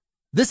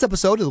This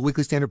episode of the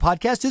Weekly Standard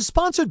Podcast is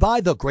sponsored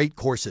by The Great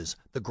Courses.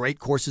 The Great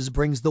Courses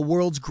brings the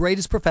world's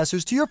greatest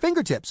professors to your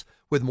fingertips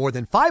with more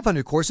than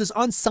 500 courses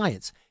on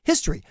science,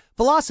 history,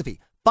 philosophy,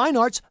 fine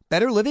arts,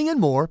 better living,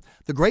 and more.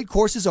 The Great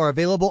Courses are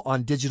available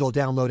on digital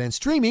download and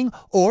streaming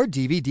or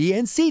DVD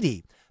and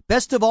CD.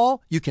 Best of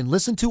all, you can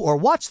listen to or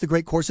watch The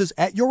Great Courses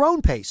at your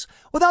own pace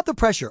without the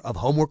pressure of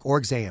homework or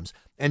exams.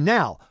 And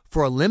now,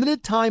 for a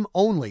limited time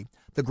only,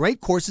 The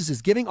Great Courses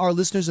is giving our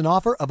listeners an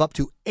offer of up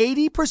to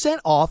 80%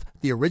 off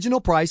the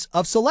original price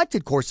of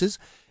selected courses,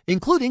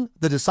 including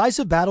the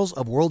decisive battles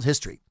of world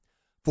history.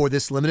 For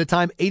this limited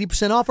time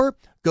 80% offer,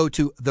 go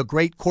to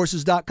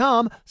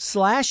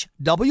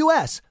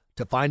thegreatcourses.com/WS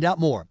to find out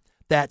more.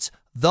 That's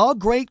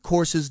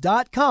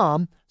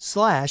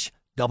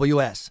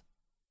thegreatcourses.com/WS.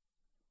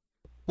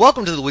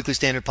 Welcome to the Weekly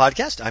Standard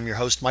Podcast. I'm your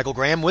host, Michael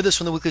Graham. With us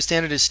from the Weekly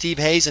Standard is Steve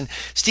Hayes. And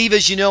Steve,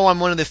 as you know, I'm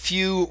one of the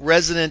few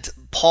resident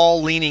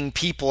Paul-leaning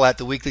people at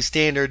the Weekly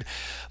Standard.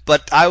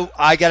 But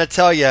I got to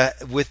tell you,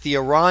 with the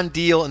Iran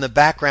deal in the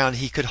background,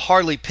 he could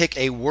hardly pick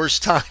a worse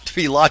time to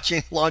be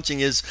launching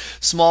his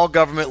small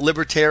government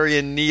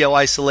libertarian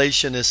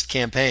neo-isolationist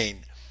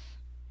campaign.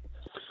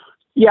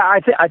 Yeah,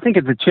 I think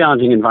it's a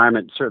challenging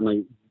environment,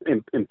 certainly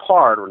in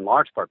part or in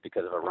large part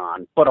because of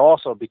Iran, but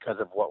also because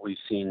of what we've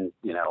seen,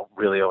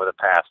 really over the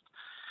past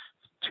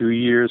 2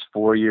 years,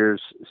 4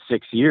 years,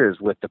 6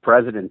 years with the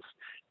president's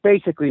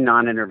basically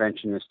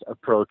non-interventionist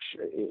approach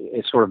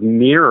is sort of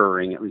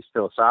mirroring, at least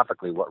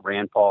philosophically, what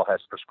Rand Paul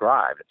has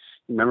prescribed.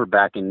 Remember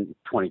back in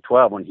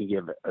 2012 when he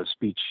gave a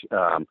speech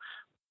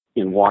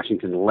in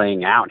Washington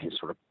laying out his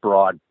sort of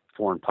broad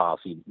foreign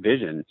policy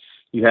vision,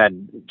 you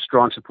had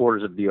strong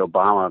supporters of the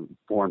Obama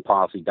foreign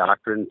policy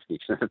doctrine, to the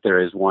extent that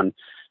there is one,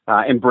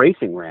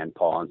 embracing Rand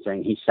Paul and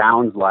saying he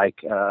sounds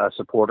like a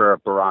supporter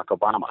of Barack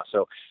Obama.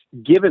 So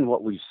given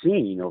what we've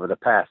seen over the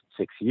past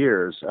 6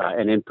 years,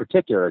 and in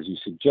particular, as you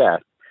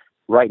suggest,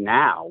 right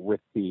now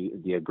with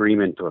the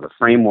agreement or the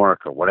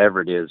framework or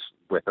whatever it is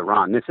with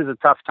Iran, this is a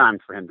tough time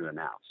for him to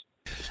announce.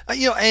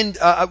 There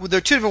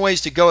are two different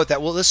ways to go with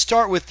that. Well, let's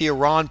start with the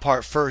Iran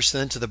part first,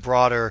 then to the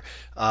broader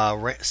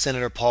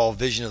Senator Paul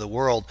vision of the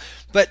world.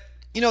 But,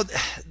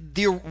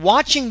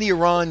 watching the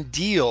Iran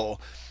deal,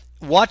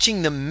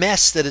 watching the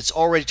mess that it's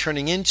already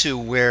turning into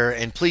where,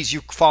 and please,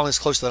 you follow this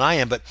closer than I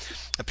am, but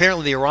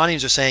apparently the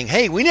Iranians are saying,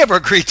 hey, we never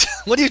agreed to,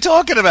 what are you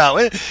talking about?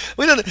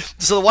 We don't.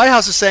 So the White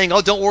House is saying, oh,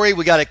 don't worry,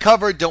 we got it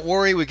covered. Don't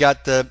worry, we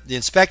got the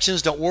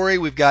inspections. Don't worry,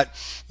 we've got,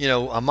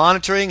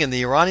 monitoring. And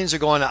the Iranians are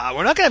going,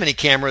 we're not going to have any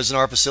cameras in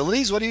our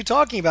facilities. What are you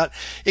talking about?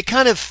 It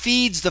kind of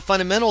feeds the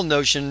fundamental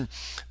notion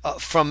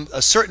from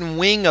a certain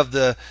wing of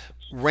the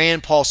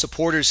Rand Paul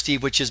supporters,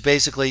 Steve, which is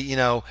basically,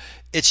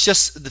 it's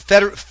just the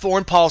federal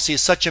foreign policy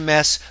is such a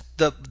mess.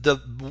 The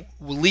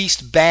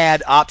least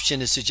bad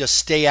option is to just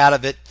stay out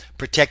of it,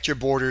 protect your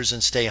borders,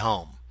 and stay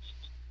home.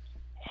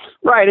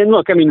 Right, and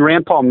look,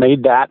 Rand Paul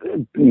made that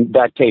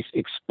case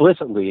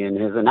explicitly in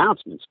his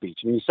announcement speech.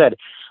 And he said,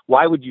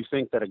 "Why would you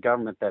think that a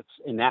government that's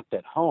inept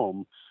at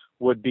home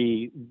would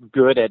be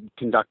good at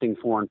conducting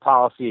foreign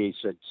policy?" He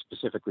said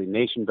specifically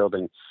nation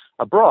building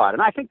abroad,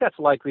 and I think that's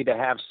likely to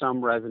have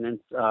some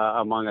resonance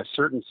among a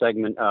certain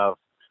segment of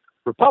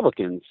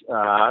Republicans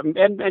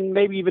and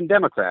maybe even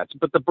Democrats.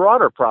 But the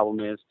broader problem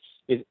is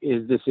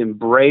this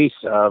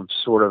embrace of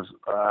sort of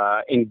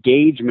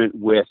engagement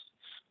with,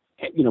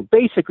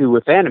 basically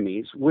with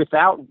enemies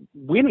without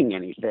winning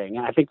anything.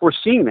 And I think we're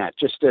seeing that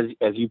just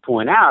as you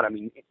point out.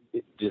 In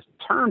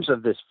terms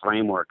of this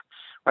framework,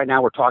 right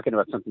now we're talking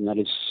about something that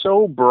is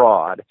so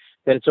broad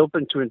that it's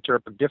open to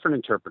different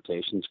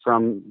interpretations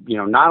from,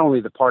 not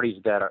only the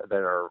parties that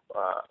are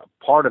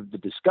part of the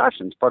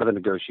discussions, part of the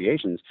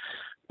negotiations,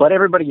 but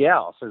everybody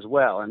else as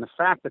well. And the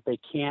fact that they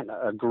can't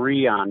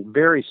agree on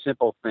very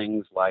simple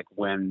things like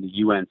when the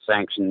UN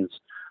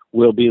sanctions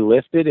will be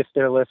lifted, if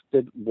they're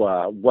lifted,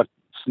 what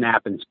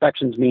SNAP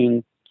inspections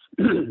mean.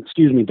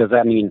 Excuse me, does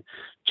that mean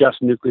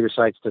just nuclear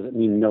sites? Does it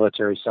mean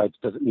military sites?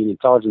 Does it mean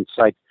intelligence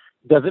sites?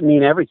 Does it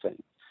mean everything?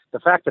 The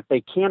fact that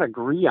they can't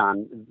agree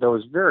on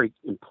those very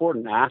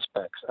important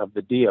aspects of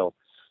the deal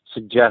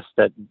suggests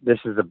that this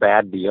is a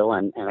bad deal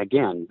and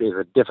again, is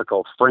a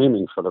difficult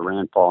framing for the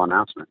Rand Paul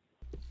announcement.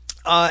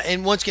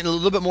 And once again, a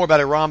little bit more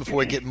about Iran before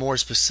we get more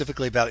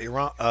specifically about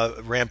Iran,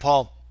 Rand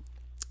Paul.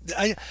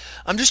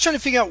 I'm just trying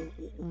to figure out,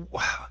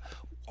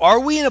 are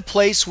we in a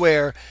place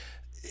where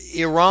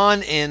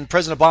Iran and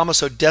President Obama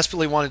so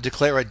desperately want to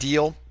declare a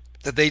deal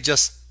that they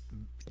just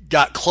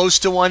got close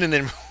to one and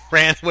then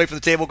ran away from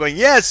the table going,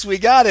 yes, we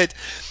got it,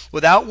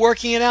 without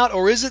working it out?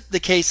 Or is it the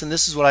case, and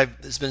this is what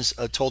has been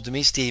told to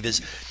me, Steve,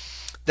 is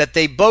that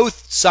they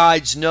both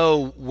sides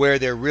know where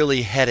they're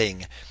really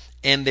heading,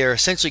 and they're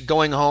essentially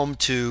going home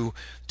to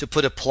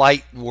put a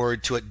polite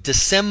word to it,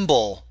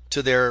 dissemble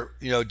to their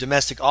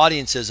domestic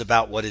audiences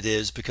about what it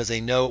is because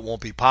they know it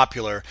won't be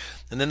popular,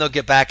 and then they'll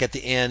get back at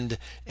the end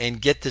and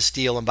get this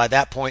deal, and by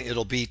that point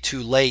it'll be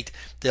too late.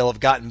 They'll have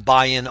gotten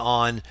buy-in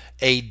on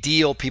a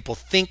deal people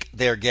think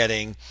they're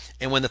getting,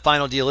 and when the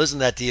final deal isn't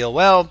that deal,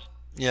 well,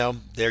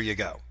 there you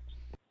go.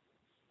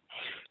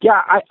 Yeah,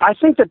 I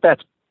think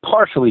that's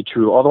partially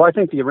true, although I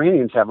think the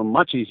Iranians have a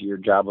much easier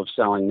job of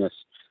selling this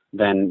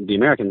than the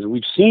Americans.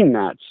 We've seen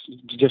that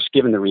just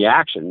given the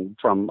reaction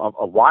from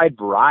a wide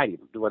variety,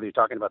 whether you're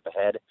talking about the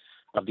head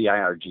of the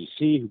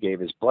IRGC who gave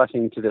his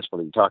blessing to this,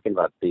 whether you're talking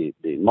about the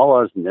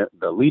mullahs and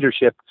the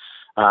leadership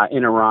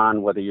in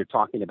Iran, whether you're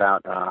talking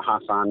about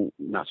Hassan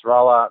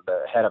Nasrallah,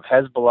 the head of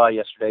Hezbollah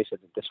yesterday, said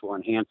that this will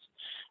enhance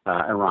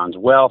Iran's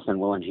wealth and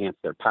will enhance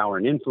their power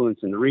and influence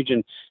in the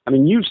region. I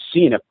mean, you've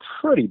seen a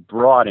pretty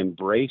broad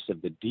embrace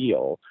of the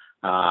deal,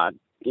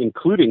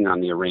 including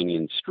on the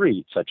Iranian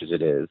street, such as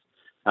it is,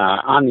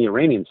 on the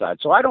Iranian side.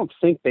 So I don't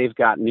think they've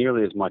got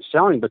nearly as much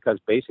selling because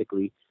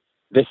basically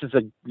this is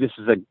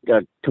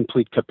a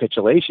complete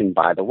capitulation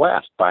by the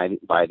West, by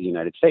the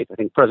United States. I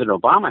think President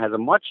Obama has a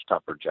much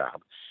tougher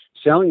job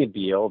selling a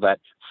deal that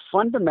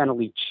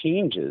fundamentally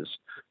changes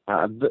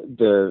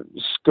the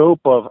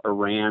scope of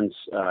Iran's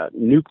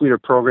nuclear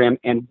program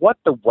and what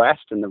the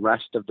West and the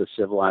rest of the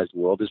civilized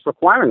world is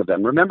requiring of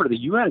them. Remember, the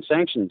UN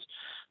sanctions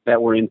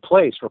that were in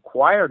place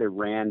required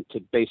Iran to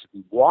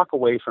basically walk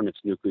away from its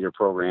nuclear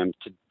program,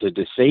 to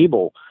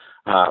disable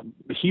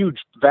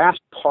vast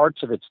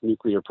parts of its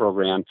nuclear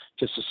program,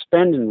 to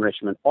suspend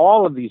enrichment,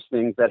 all of these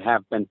things that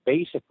have been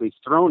basically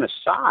thrown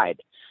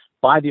aside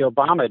by the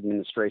Obama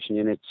administration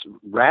in its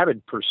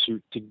rabid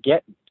pursuit to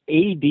get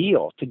a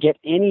deal, to get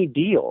any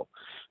deal.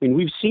 I mean,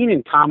 we've seen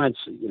in comments,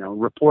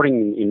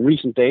 reporting in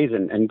recent days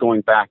and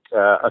going back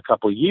a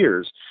couple of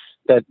years,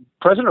 that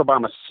President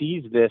Obama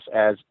sees this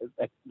as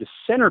the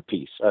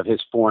centerpiece of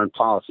his foreign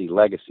policy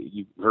legacy.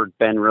 You heard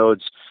Ben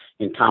Rhodes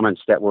in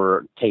comments that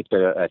were taped,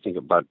 I think,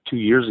 about 2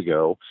 years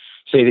ago,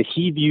 say that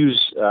he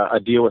views a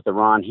deal with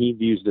Iran, he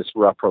views this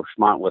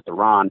rapprochement with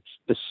Iran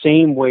the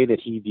same way that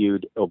he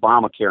viewed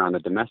Obamacare on the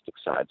domestic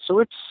side. So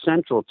it's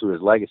central to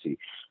his legacy.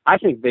 I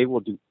think they will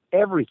do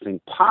everything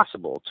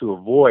possible to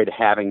avoid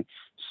having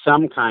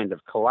some kind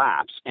of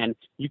collapse. And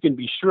you can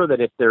be sure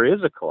that if there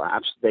is a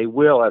collapse, they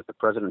will, as the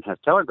president has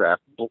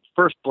telegraphed,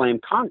 first blame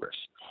Congress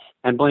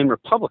and blame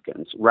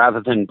Republicans rather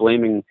than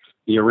blaming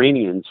the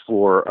Iranians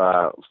for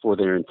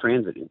their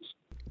intransigence.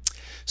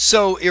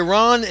 So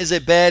Iran is a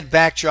bad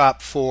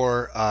backdrop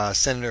for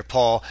Senator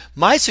Paul.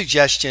 My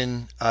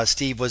suggestion,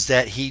 Steve, was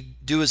that he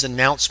do his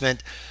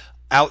announcement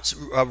out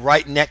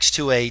right next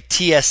to a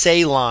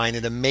TSA line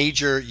at a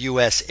major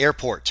U.S.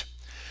 airport,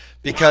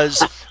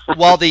 because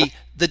while the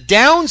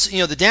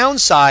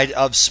downside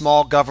of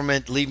small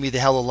government, leave me the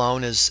hell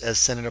alone, as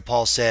Senator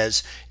Paul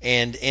says,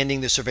 and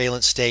ending the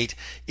surveillance state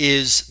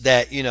is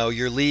that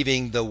you're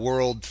leaving the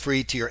world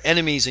free to your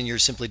enemies and you're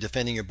simply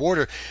defending your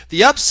border.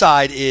 The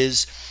upside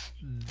is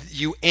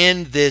you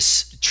end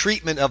this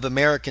treatment of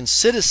American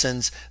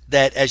citizens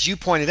that, as you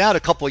pointed out a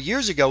couple of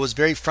years ago, was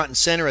very front and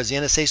center as the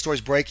NSA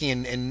stories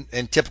breaking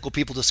and typical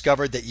people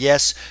discovered that,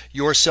 yes,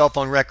 your cell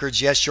phone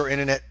records, yes, your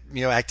internet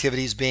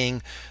activities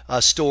being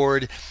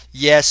stored,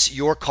 yes,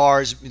 your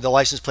cars, the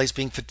license plates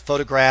being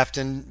photographed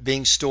and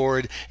being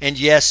stored, and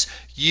yes,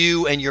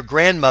 you and your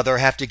grandmother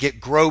have to get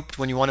groped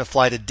when you want to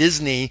fly to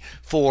Disney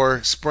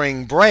for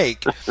spring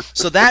break.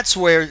 So that's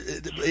where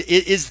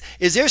is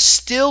there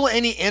still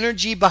any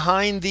energy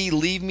behind the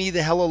leave me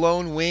the hell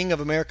alone wing of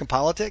American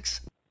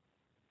politics?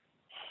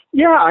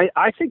 Yeah,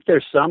 I think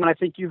there's some, and I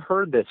think you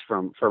heard this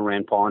from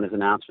Rand Paul in his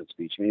announcement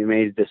speech. I mean, he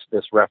made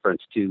this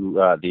reference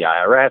to the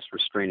IRS,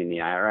 restraining the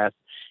IRS.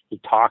 He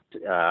talked,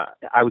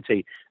 I would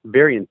say,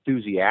 very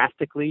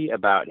enthusiastically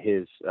about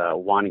his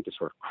wanting to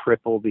sort of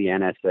cripple the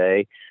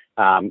NSA.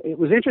 It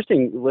was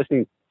interesting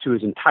listening to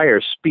his entire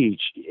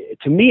speech.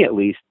 To me, at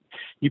least,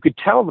 you could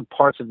tell the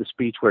parts of the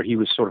speech where he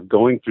was sort of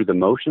going through the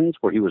motions,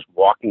 where he was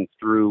walking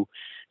through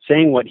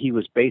saying what he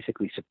was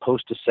basically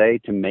supposed to say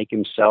to make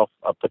himself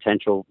a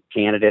potential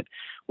candidate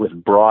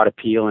with broad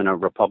appeal in a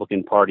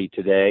Republican Party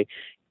today,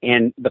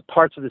 and the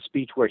parts of the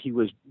speech where he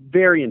was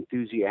very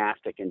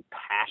enthusiastic and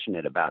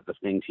passionate about the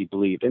things he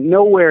believed. And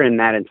nowhere in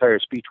that entire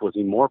speech was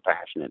he more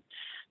passionate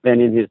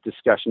than in his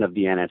discussion of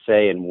the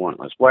NSA and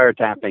warrantless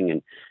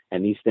wiretapping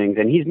and these things.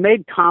 And he's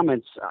made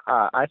comments,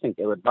 I think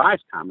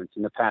ill-advised comments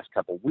in the past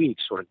couple of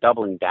weeks, sort of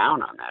doubling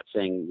down on that,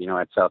 saying,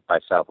 at South by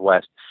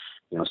Southwest,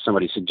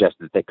 somebody suggested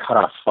that they cut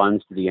off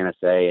funds to the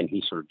NSA, and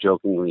he sort of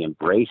jokingly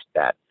embraced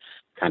that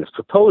kind of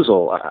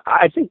proposal.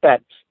 I think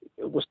that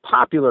it was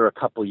popular a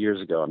couple of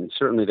years ago. I mean,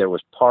 certainly there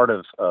was part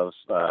of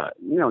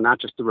not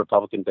just the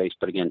Republican base,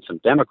 but again, some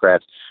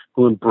Democrats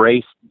who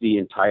embraced the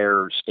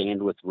entire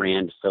Stand with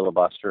Rand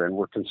filibuster and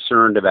were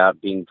concerned about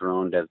being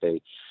droned as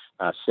they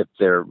sipped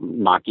their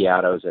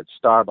macchiatos at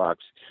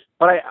Starbucks.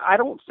 But I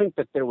don't think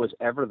that there was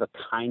ever the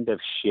kind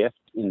of shift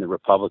in the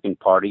Republican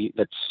Party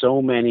that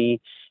so many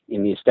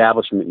in the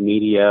establishment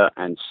media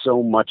and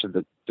so much of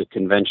the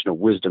conventional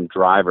wisdom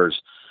drivers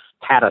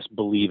had us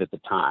believe at the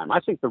time. I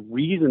think the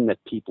reason that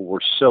people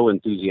were so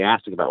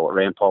enthusiastic about what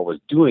Rand Paul was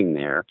doing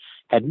there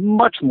had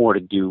much more to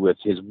do with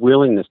his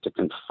willingness to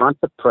confront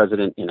the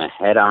president in a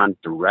head-on,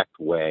 direct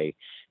way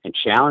and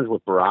challenge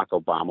what Barack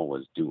Obama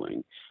was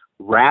doing.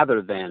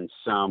 rather than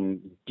some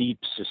deep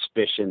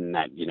suspicion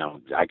that,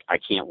 I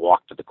can't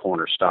walk to the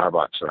corner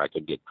Starbucks or I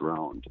could get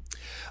droned.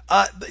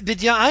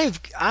 But yeah,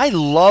 I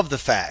love the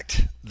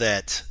fact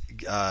that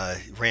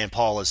Rand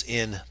Paul is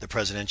in the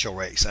presidential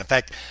race. In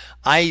fact,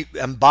 I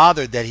am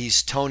bothered that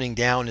he's toning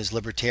down his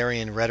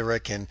libertarian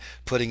rhetoric and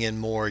putting in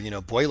more,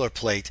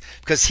 boilerplate,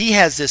 because he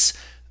has this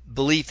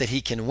belief that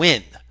he can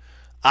win.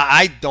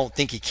 I don't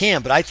think he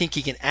can, but I think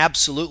he can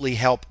absolutely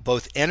help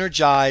both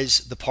energize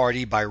the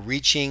party by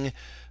reaching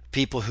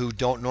people who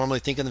don't normally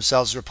think of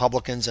themselves as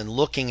Republicans and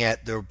looking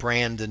at their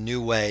brand a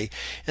new way.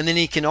 And then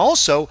he can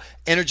also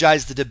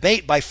energize the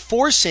debate by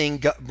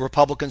forcing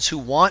Republicans who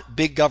want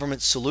big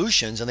government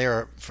solutions, and there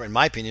are, in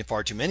my opinion,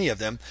 far too many of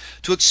them,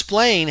 to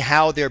explain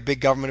how their big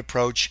government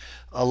approach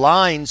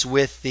aligns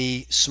with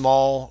the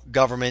small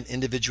government,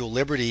 individual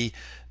liberty,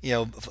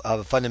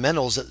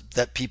 fundamentals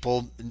that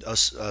people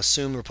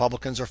assume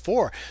Republicans are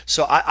for.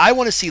 So I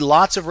want to see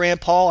lots of Rand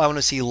Paul. I want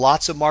to see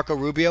lots of Marco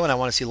Rubio, and I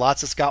want to see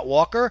lots of Scott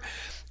Walker.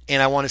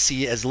 And I want to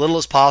see as little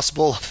as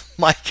possible of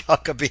Mike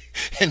Huckabee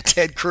and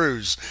Ted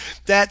Cruz.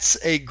 That's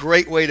a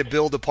great way to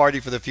build a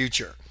party for the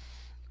future.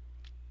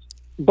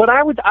 But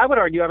I would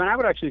argue, I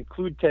would actually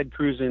include Ted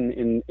Cruz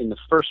in the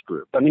first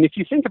group. I mean, if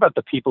you think about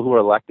the people who were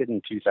elected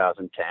in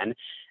 2010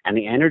 and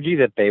the energy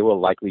that they will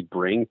likely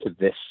bring to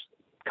this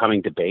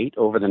coming debate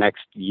over the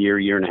next year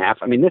and a half,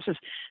 I mean, this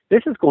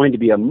is going to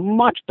be a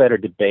much better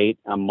debate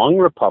among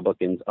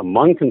Republicans,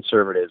 among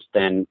conservatives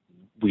than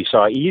we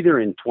saw either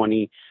in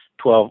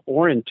 2012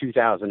 or in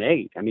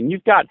 2008. I mean,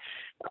 you've got,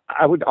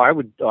 I would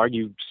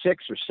argue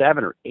 6 or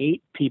 7 or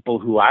 8 people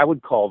who I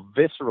would call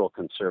visceral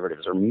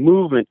conservatives or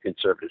movement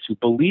conservatives who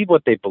believe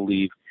what they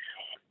believe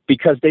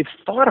because they've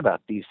thought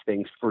about these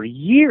things for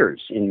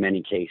years in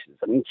many cases.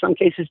 I mean, in some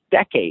cases,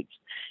 decades.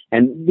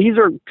 And these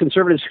are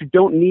conservatives who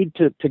don't need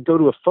to go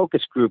to a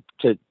focus group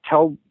to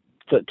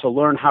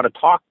learn how to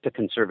talk to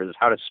conservatives,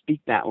 how to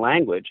speak that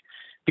language,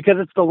 because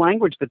it's the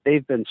language that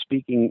they've been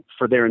speaking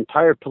for their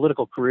entire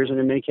political careers and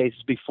in many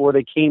cases before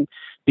they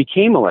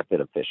became elected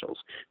officials.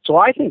 So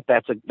I think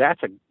that's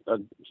a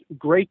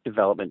great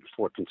development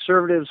for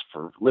conservatives,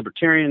 for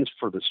libertarians,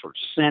 for the sort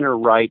of center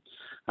right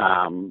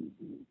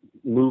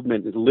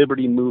movement, the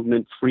liberty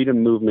movement,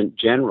 freedom movement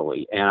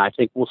generally. And I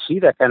think we'll see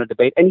that kind of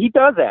debate. And he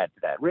does add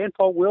to that. Rand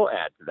Paul will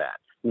add to that.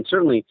 And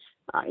certainly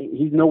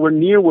he's nowhere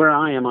near where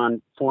I am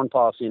on foreign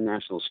policy and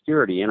national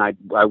security. And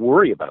I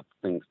worry about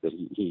the things that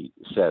he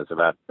says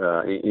about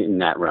in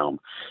that realm.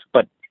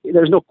 But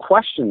there's no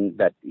question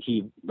that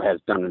he has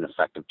done an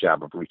effective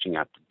job of reaching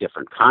out to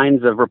different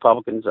kinds of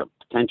Republicans, of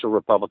potential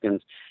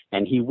Republicans,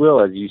 and he will,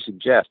 as you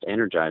suggest,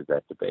 energize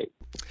that debate.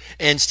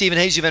 And Stephen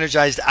Hayes, you've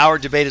energized our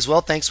debate as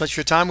well. Thanks so much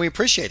for your time. We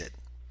appreciate it.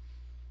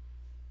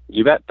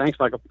 You bet. Thanks,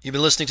 Michael. You've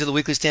been listening to the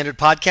Weekly Standard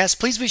Podcast.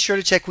 Please be sure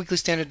to check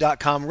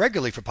weeklystandard.com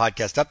regularly for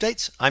podcast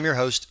updates. I'm your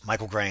host,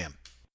 Michael Graham.